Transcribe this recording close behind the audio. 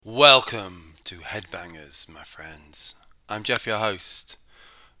Welcome to Headbangers, my friends. I'm Jeff, your host.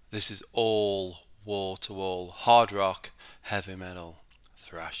 This is all wall-to-wall hard rock, heavy metal,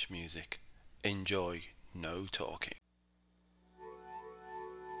 thrash music. Enjoy, no talking.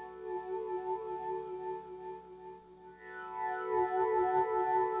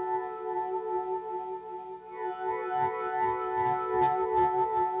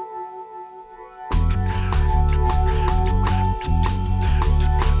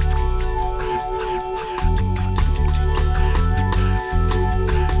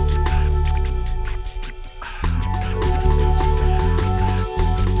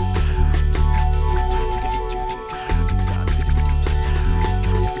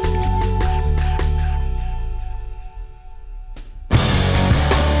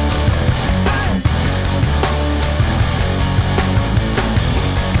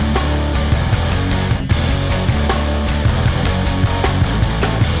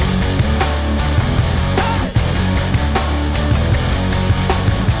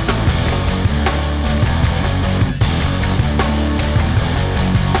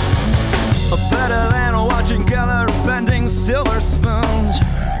 Silver spoons,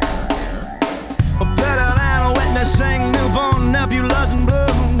 better than witnessing newborn nebulas in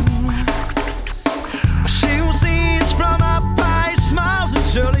bloom. She sees from up high, smiles and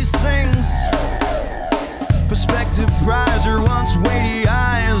surely sings. Perspective prize her once weighty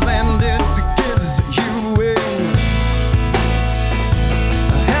eyes, and it gives you wings.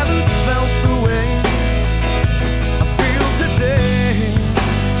 I haven't felt the way I feel today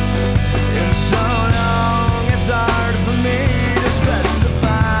in so long. It's hard for me to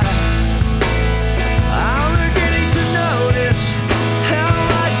specify. I'm beginning to notice how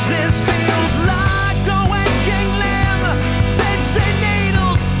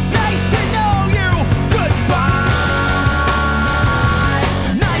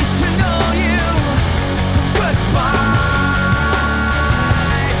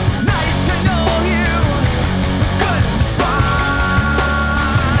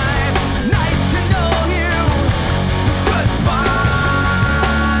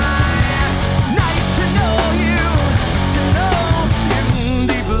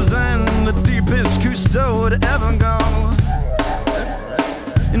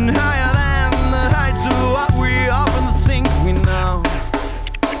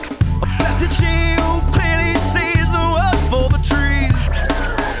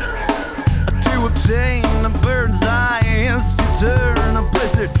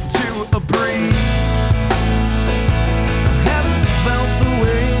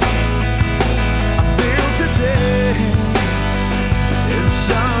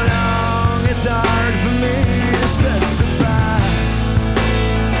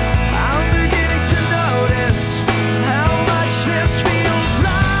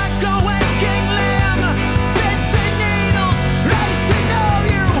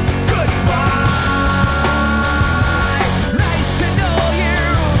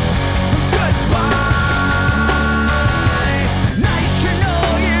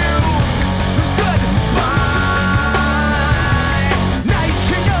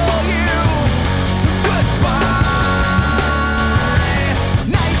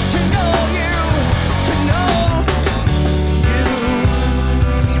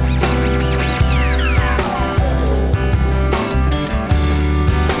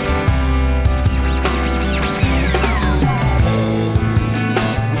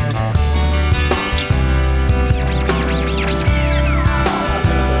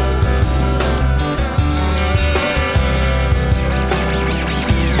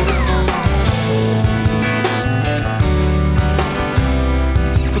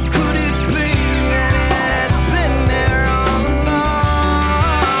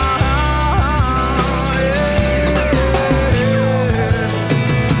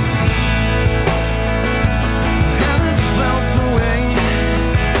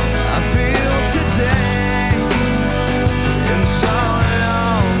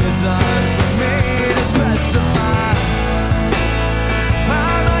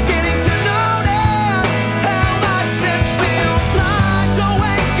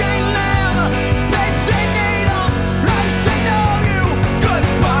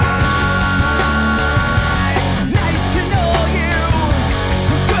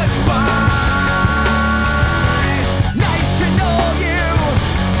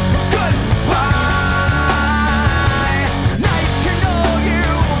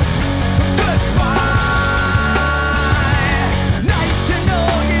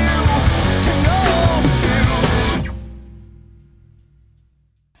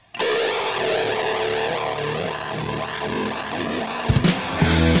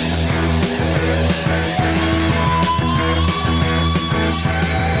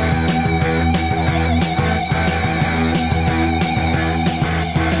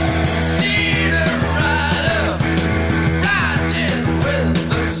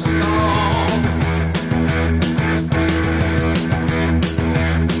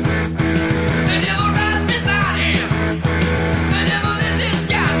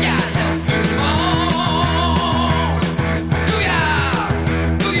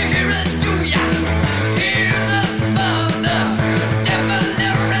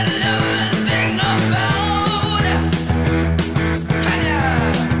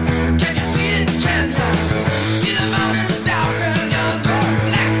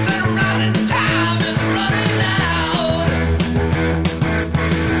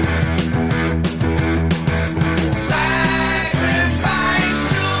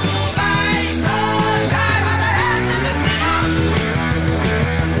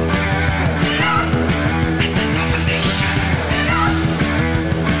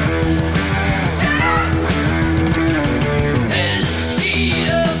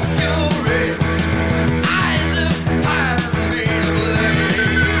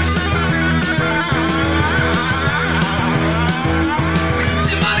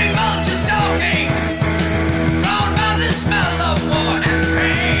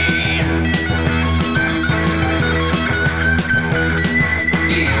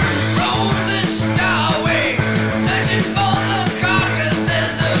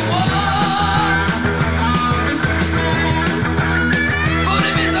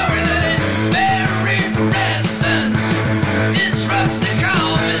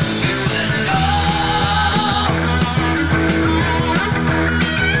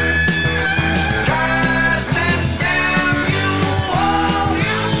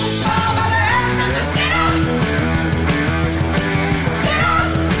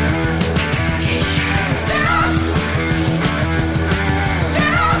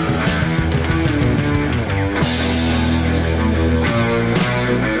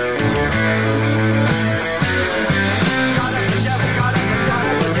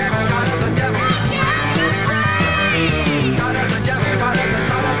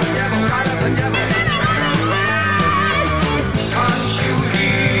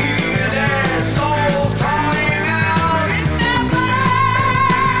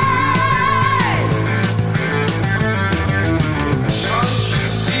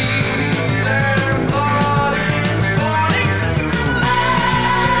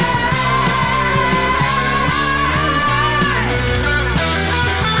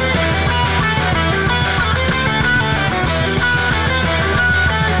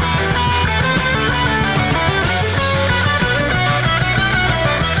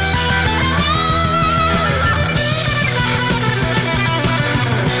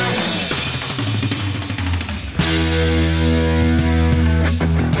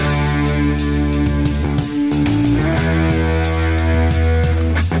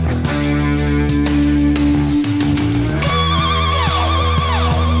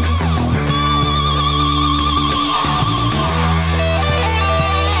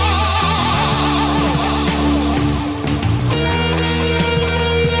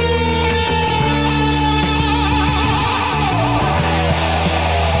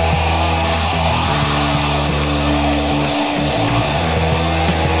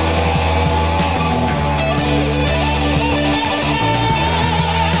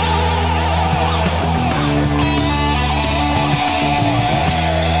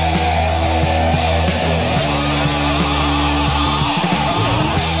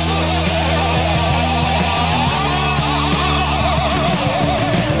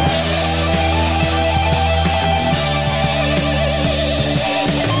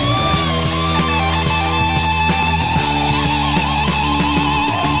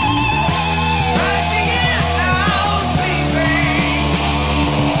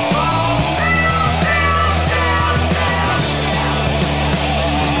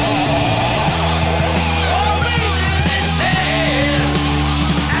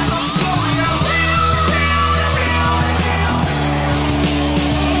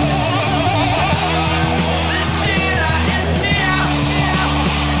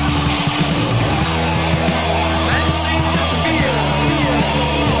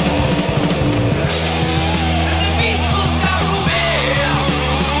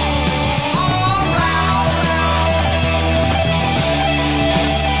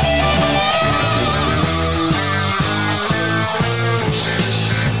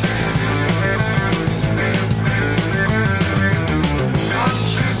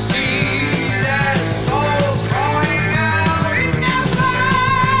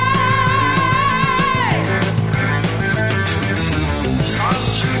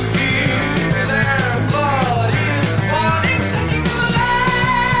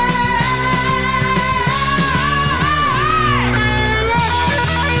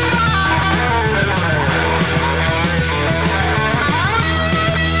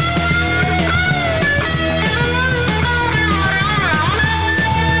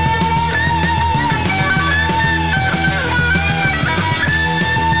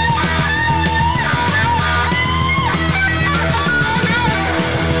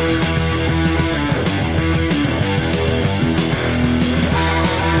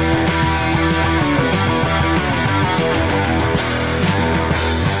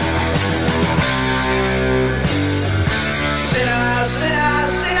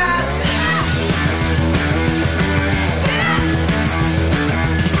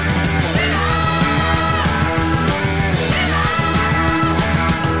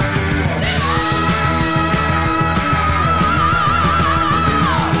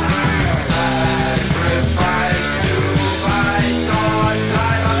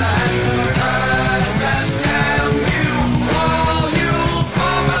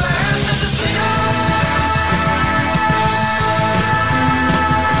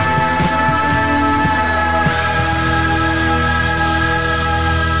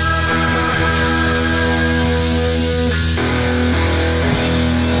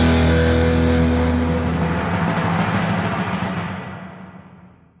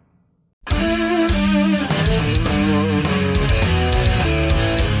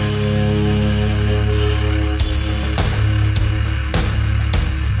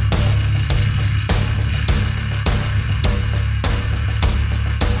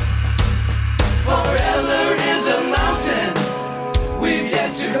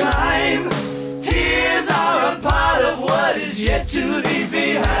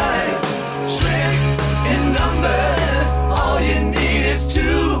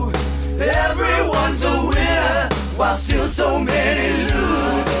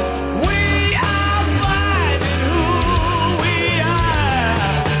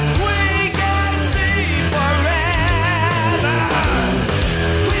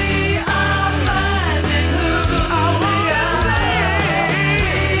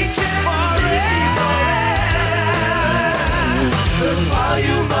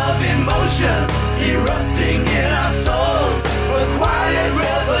emotion erupting in our souls. A quiet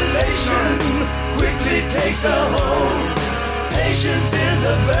revelation quickly takes a hold. Patience is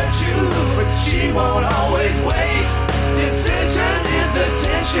a virtue, but she won't always wait. Dissension is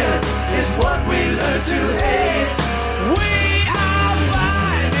attention, is what we learn to hate. We are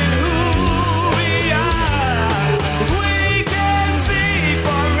finding who we are. We can see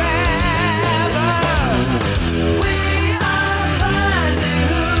forever. We are finding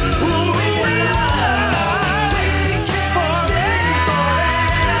who we are. We can see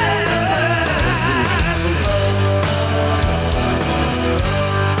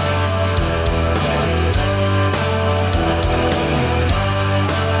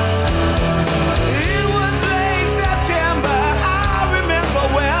It was late September, I remember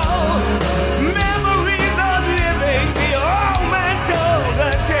well. Memories of living, the old man told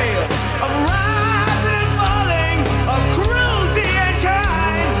the tale of rising and falling, of cruelty and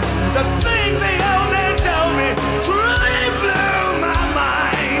kind. The things the old man told me truly blew my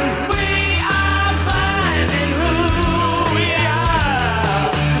mind. We are finding who we are.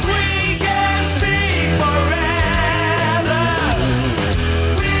 We can see forever.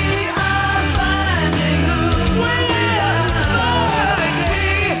 We are finding who we are. We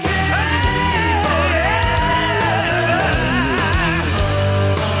can see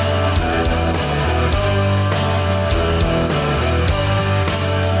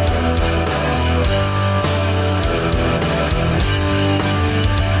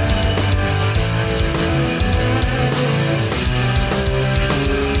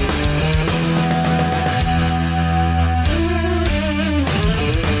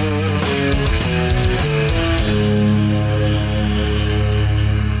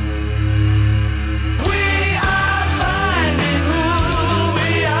We are finding who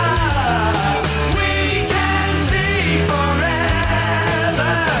we are. We can see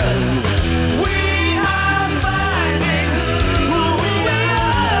forever. We are finding who we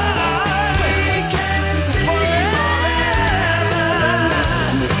are. We can see forever.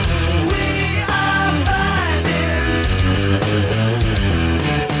 We are finding.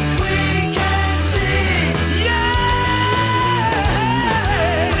 We can see. Yeah.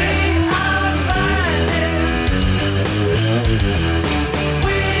 We are finding.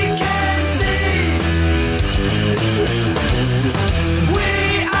 We can see. We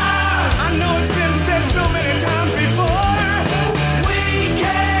are. I know it's been said so many times before. We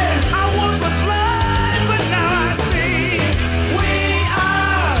can. I once was blind, but now I see. We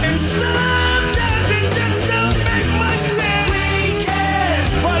are. And sometimes it just don't make much sense. We can.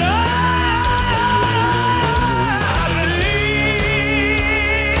 But I believe.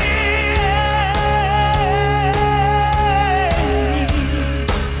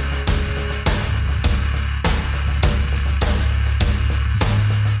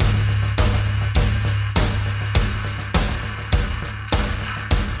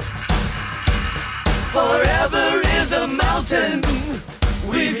 Forever is a mountain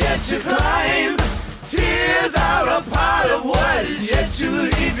we've yet to climb. Tears are a part of what is yet to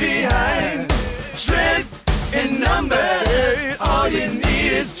leave behind. Strength in numbers, all you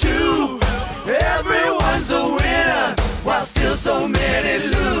need is two. Everyone's a winner, while still so many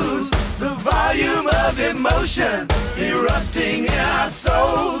lose. The volume of emotion erupting in our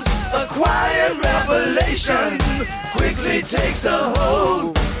souls. A quiet revelation quickly takes a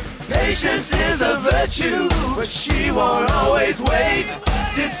hold. Patience is a virtue, but she won't always wait.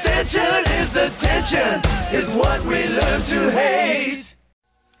 Dissension is attention, is what we learn to hate.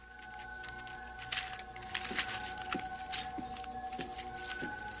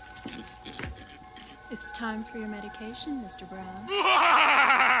 It's time for your medication, Mr. Brown.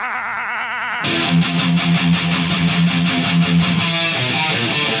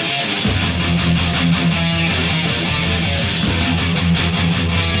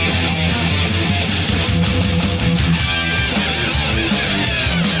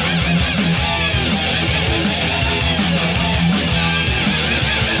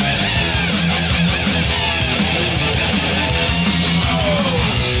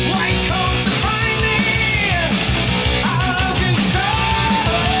 White coats to find me, out of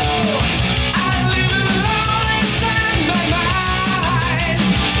control. I live in love.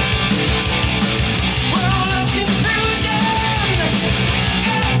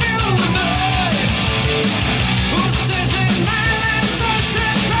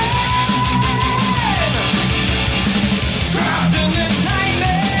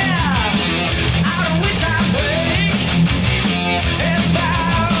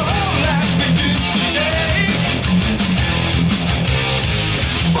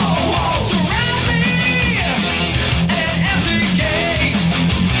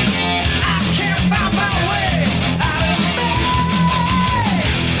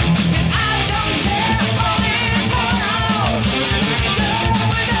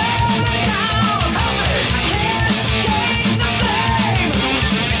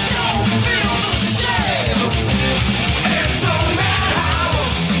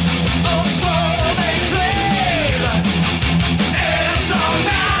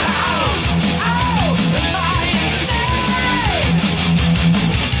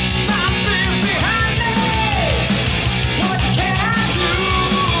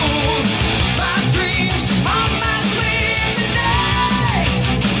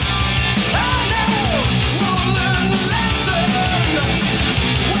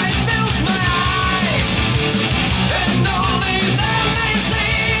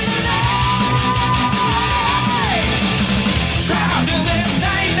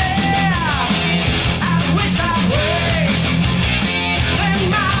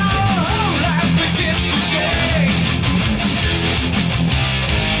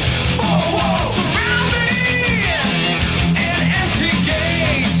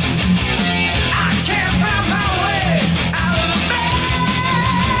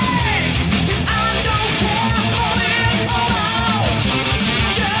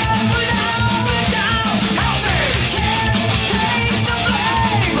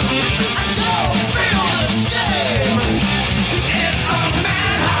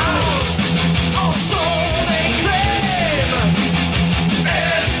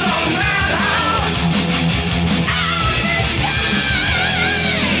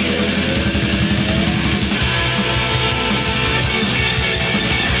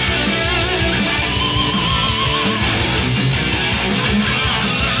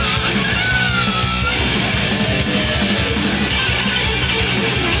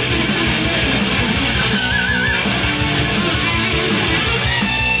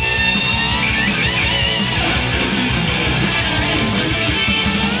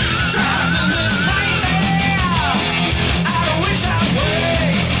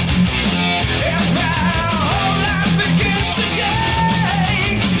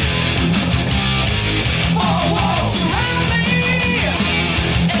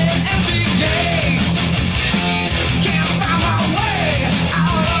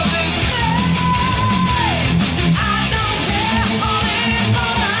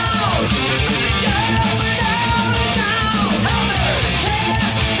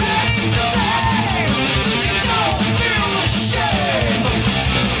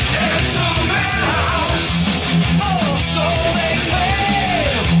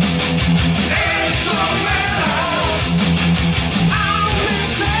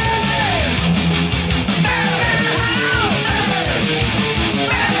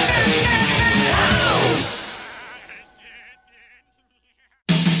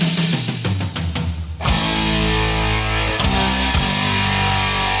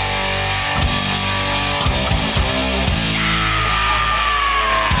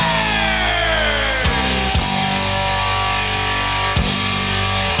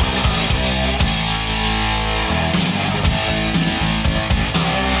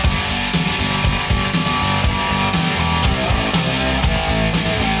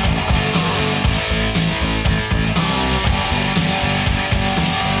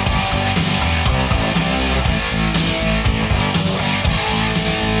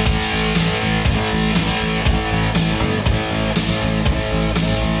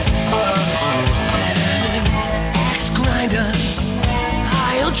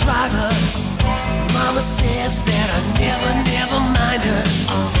 driver. Mama says that I never mind her.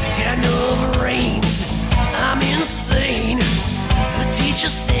 Got no brains, I'm insane. The teacher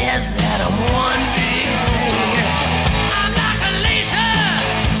says that I'm one big pain. I'm like a laser,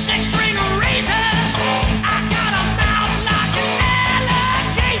 six-string razor. I got a mouth like an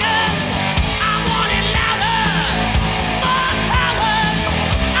alligator. I want it louder, more power.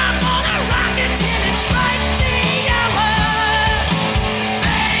 I'm gonna rock it till it strikes the hour.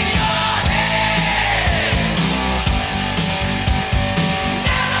 Bang your head.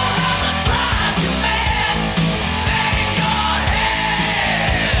 Now I'ma drive you mad. Bang your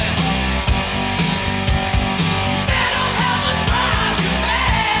head.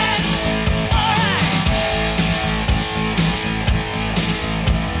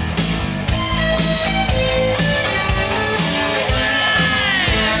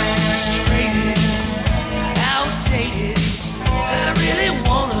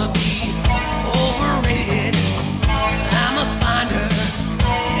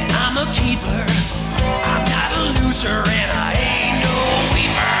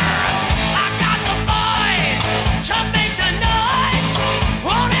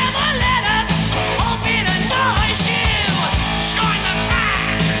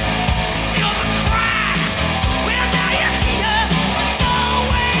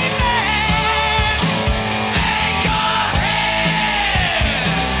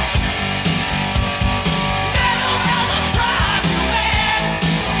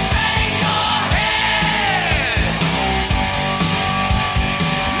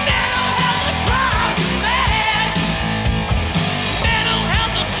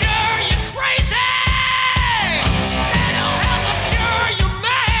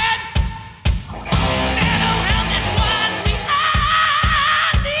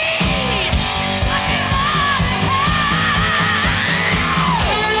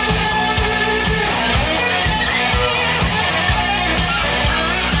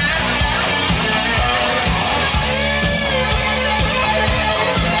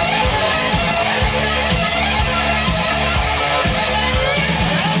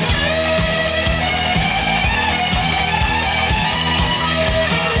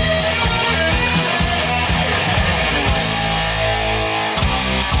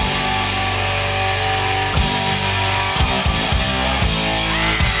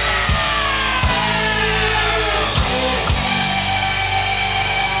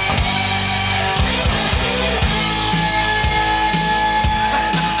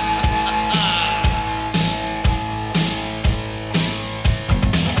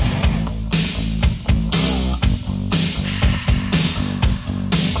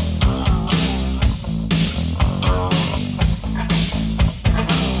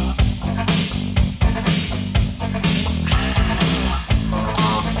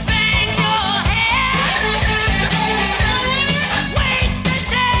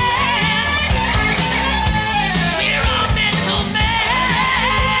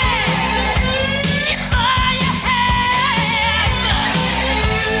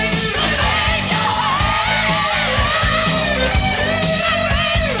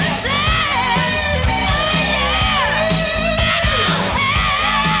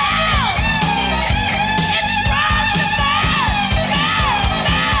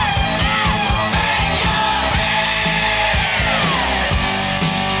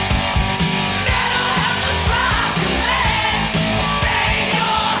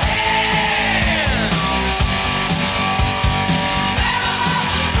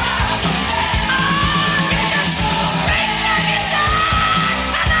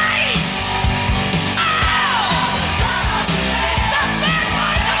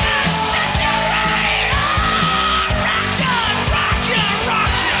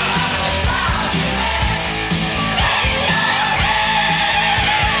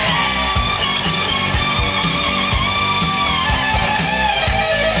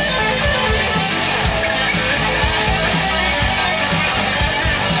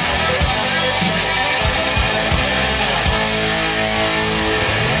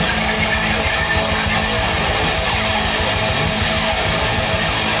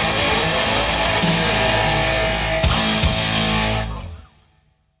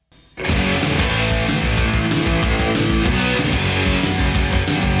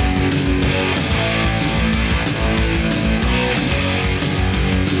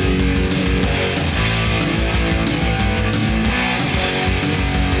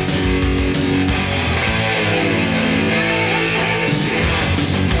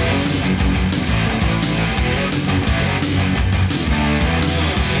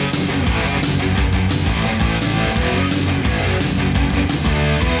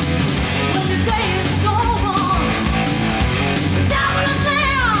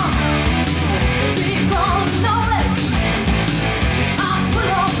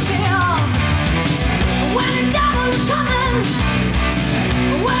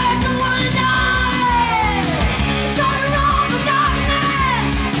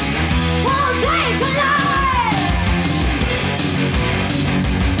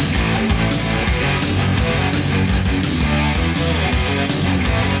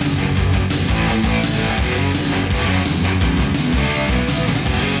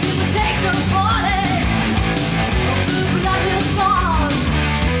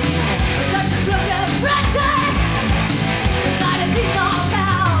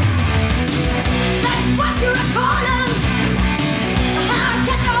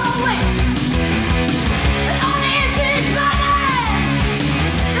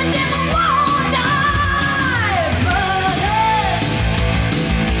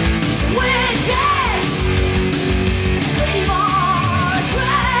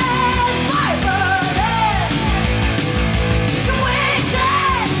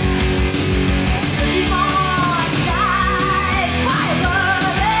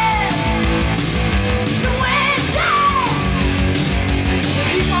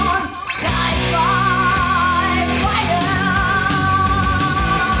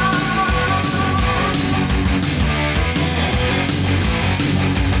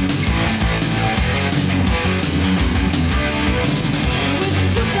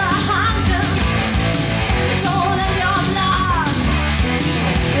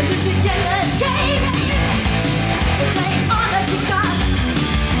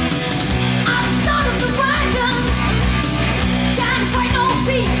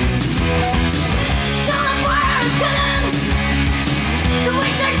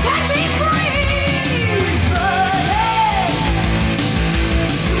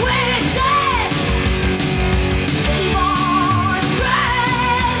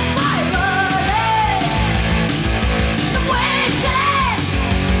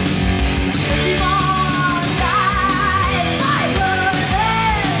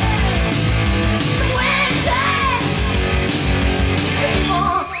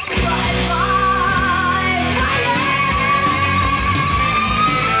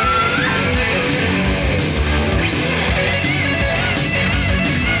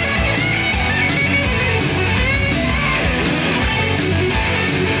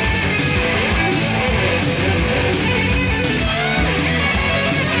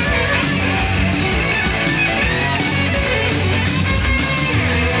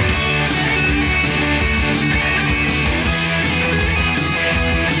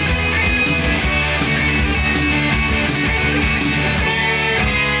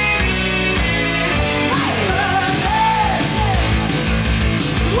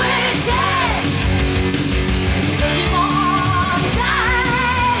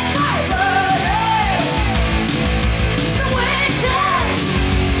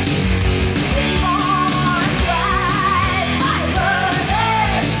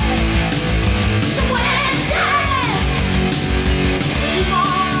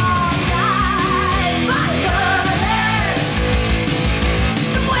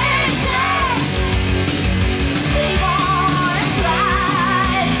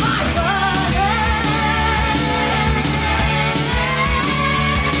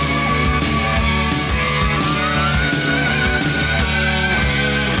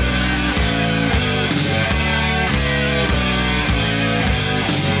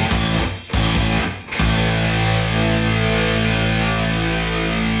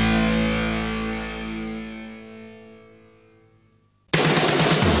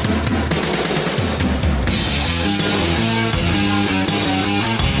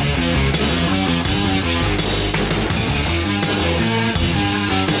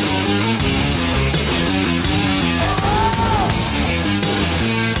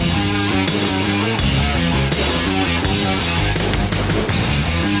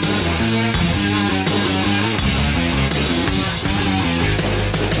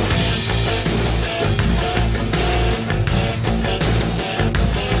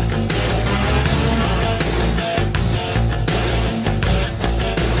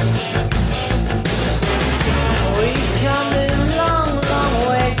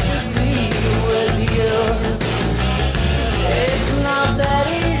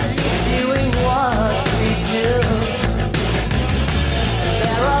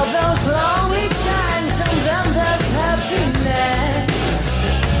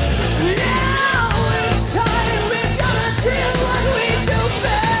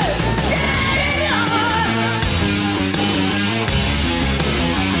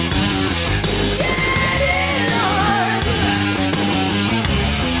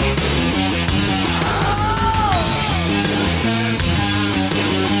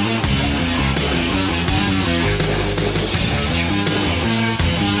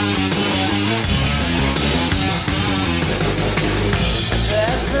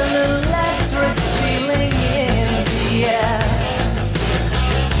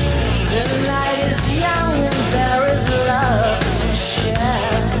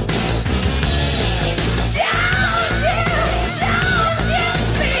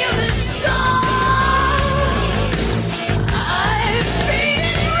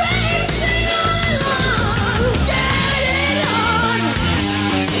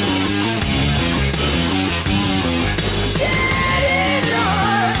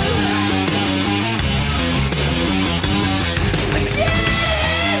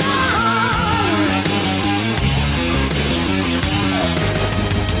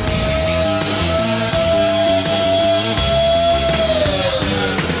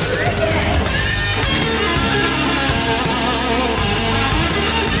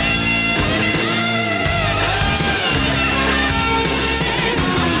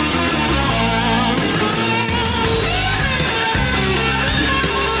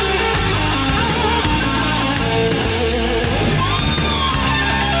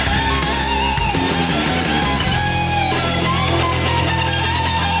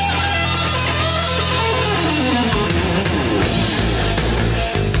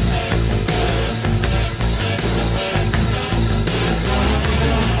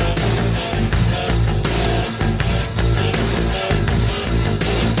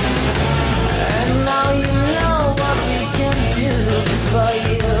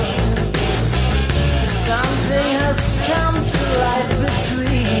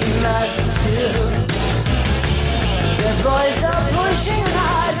 Boys are pushing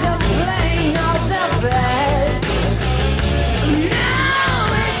hard and playing out their best. Now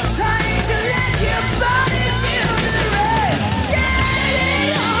it's time to let your body do the rest. Get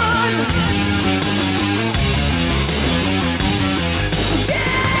it on.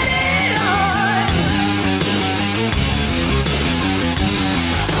 Get it on.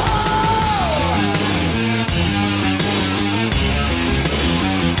 Oh.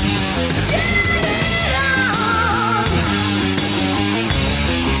 Get it on.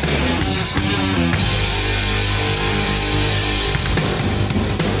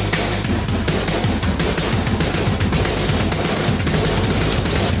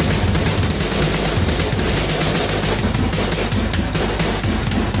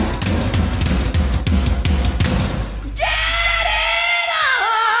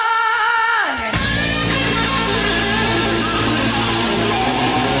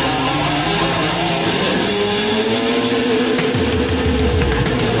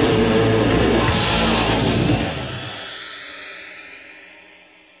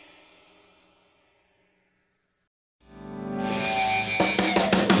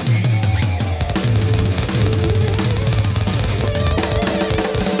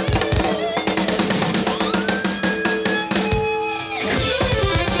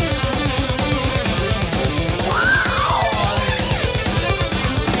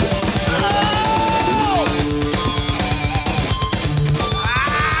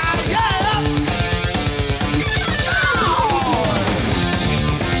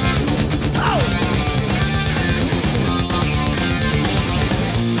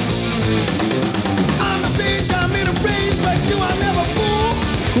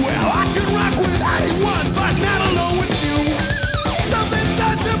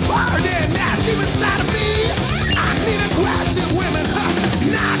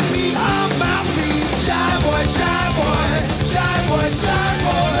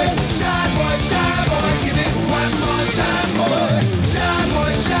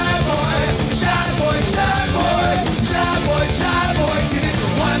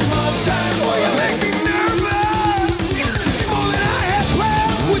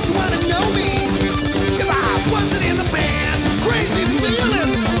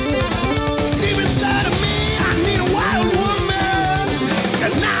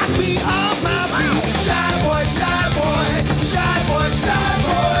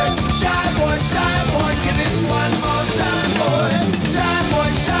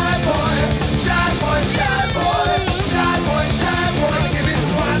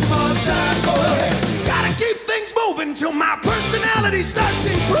 Till my personality starts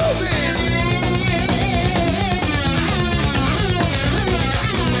improving.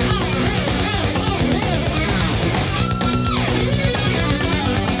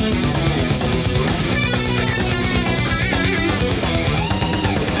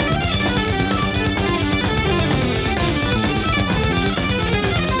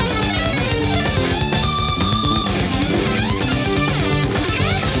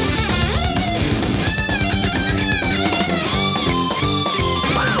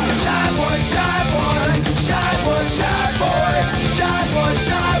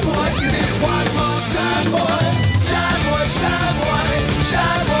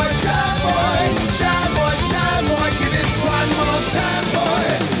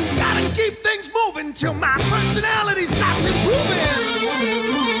 Till my personality starts improving.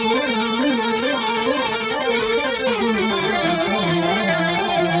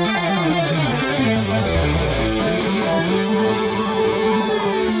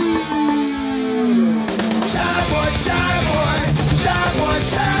 Shy boy, shy boy, shy boy,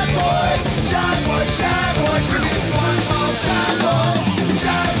 shy boy, shy boy, shy boy, give it one more time, boy.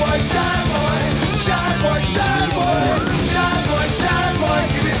 Shy boy, shy boy, shy boy, shy boy, shy boy, shy boy,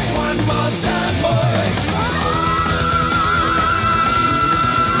 give it one more time, boy.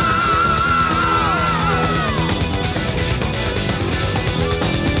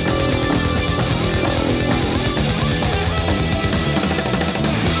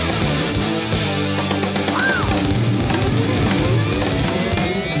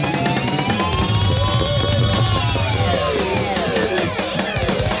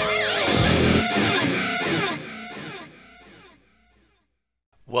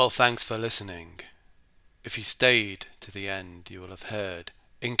 Well, thanks for listening. If you stayed to the end, you will have heard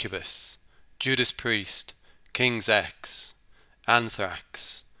Incubus, Judas Priest, King's X,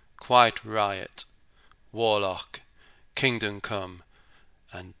 Anthrax, Quiet Riot, Warlock, Kingdom Come,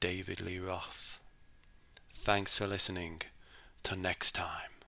 and David Lee Roth. Thanks for listening. Till next time.